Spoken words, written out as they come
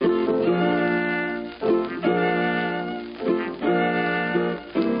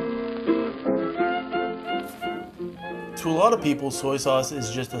To a lot of people, soy sauce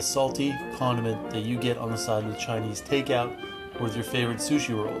is just a salty condiment that you get on the side of the Chinese takeout with your favorite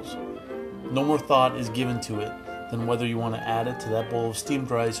sushi rolls. No more thought is given to it than whether you want to add it to that bowl of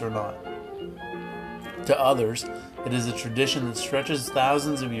steamed rice or not. To others, it is a tradition that stretches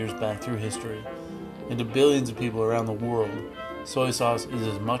thousands of years back through history, and to billions of people around the world, soy sauce is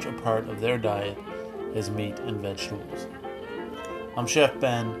as much a part of their diet as meat and vegetables. I'm Chef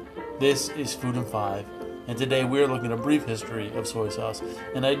Ben, this is Food in 5, and today we are looking at a brief history of soy sauce.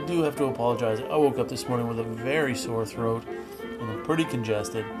 And I do have to apologize, I woke up this morning with a very sore throat, and I'm pretty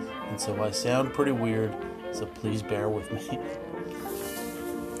congested, and so I sound pretty weird, so please bear with me.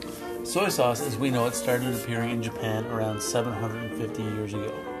 Soy sauce, as we know it, started appearing in Japan around 750 years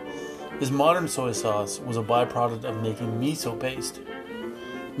ago. This modern soy sauce was a byproduct of making miso paste.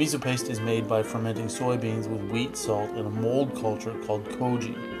 Miso paste is made by fermenting soybeans with wheat, salt, and a mold culture called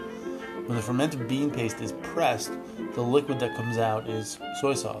koji. When the fermented bean paste is pressed, the liquid that comes out is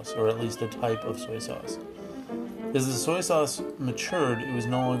soy sauce, or at least a type of soy sauce. As the soy sauce matured, it was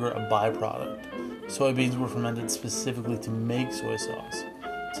no longer a byproduct. Soybeans were fermented specifically to make soy sauce.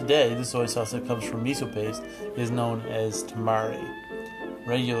 Today, the soy sauce that comes from miso paste is known as tamari.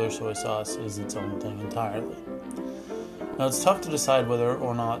 Regular soy sauce is its own thing entirely. Now, it's tough to decide whether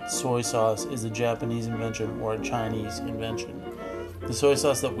or not soy sauce is a Japanese invention or a Chinese invention. The soy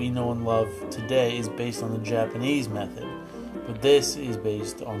sauce that we know and love today is based on the Japanese method, but this is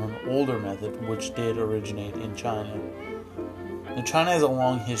based on an older method which did originate in China. Now, China has a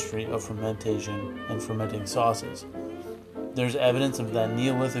long history of fermentation and fermenting sauces. There's evidence of that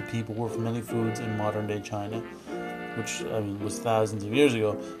Neolithic people were fermenting foods in modern-day China, which was thousands of years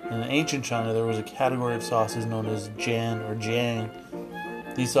ago. In ancient China, there was a category of sauces known as Jan or Jiang.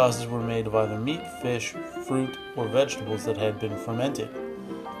 These sauces were made of either meat, fish, fruit, or vegetables that had been fermented.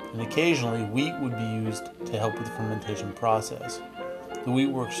 And occasionally, wheat would be used to help with the fermentation process. The wheat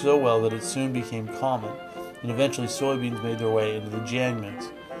worked so well that it soon became common, and eventually soybeans made their way into the Jiang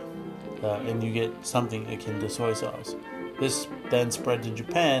mix, and you get something akin to soy sauce. This then spread to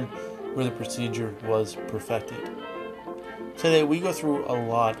Japan, where the procedure was perfected. Today, we go through a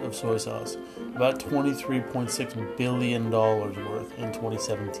lot of soy sauce, about $23.6 billion worth in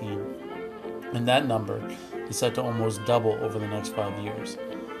 2017. And that number is set to almost double over the next 5 years.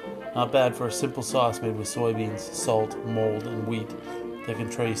 Not bad for a simple sauce made with soybeans, salt, mold, and wheat that can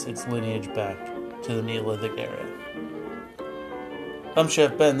trace its lineage back to the Neolithic era. I'm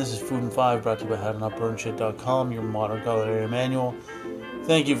Chef Ben, this is Food in 5, brought to you by HowToNotBurnShit.com, your modern culinary manual.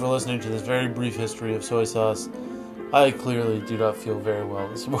 Thank you for listening to this very brief history of soy sauce. I clearly do not feel very well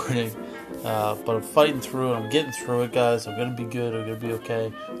this morning, but I'm fighting through it. I'm getting through it, guys. I'm going to be good. I'm going to be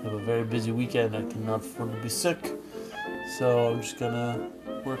okay. I have a very busy weekend. I cannot afford to be sick, so I'm just going to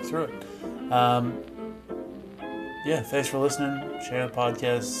work through it. Thanks for listening. Share the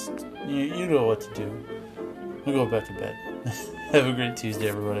podcast. You know what to do. I'll go back to bed. Have a great Tuesday,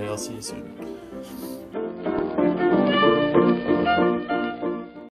 everybody. I'll see you soon.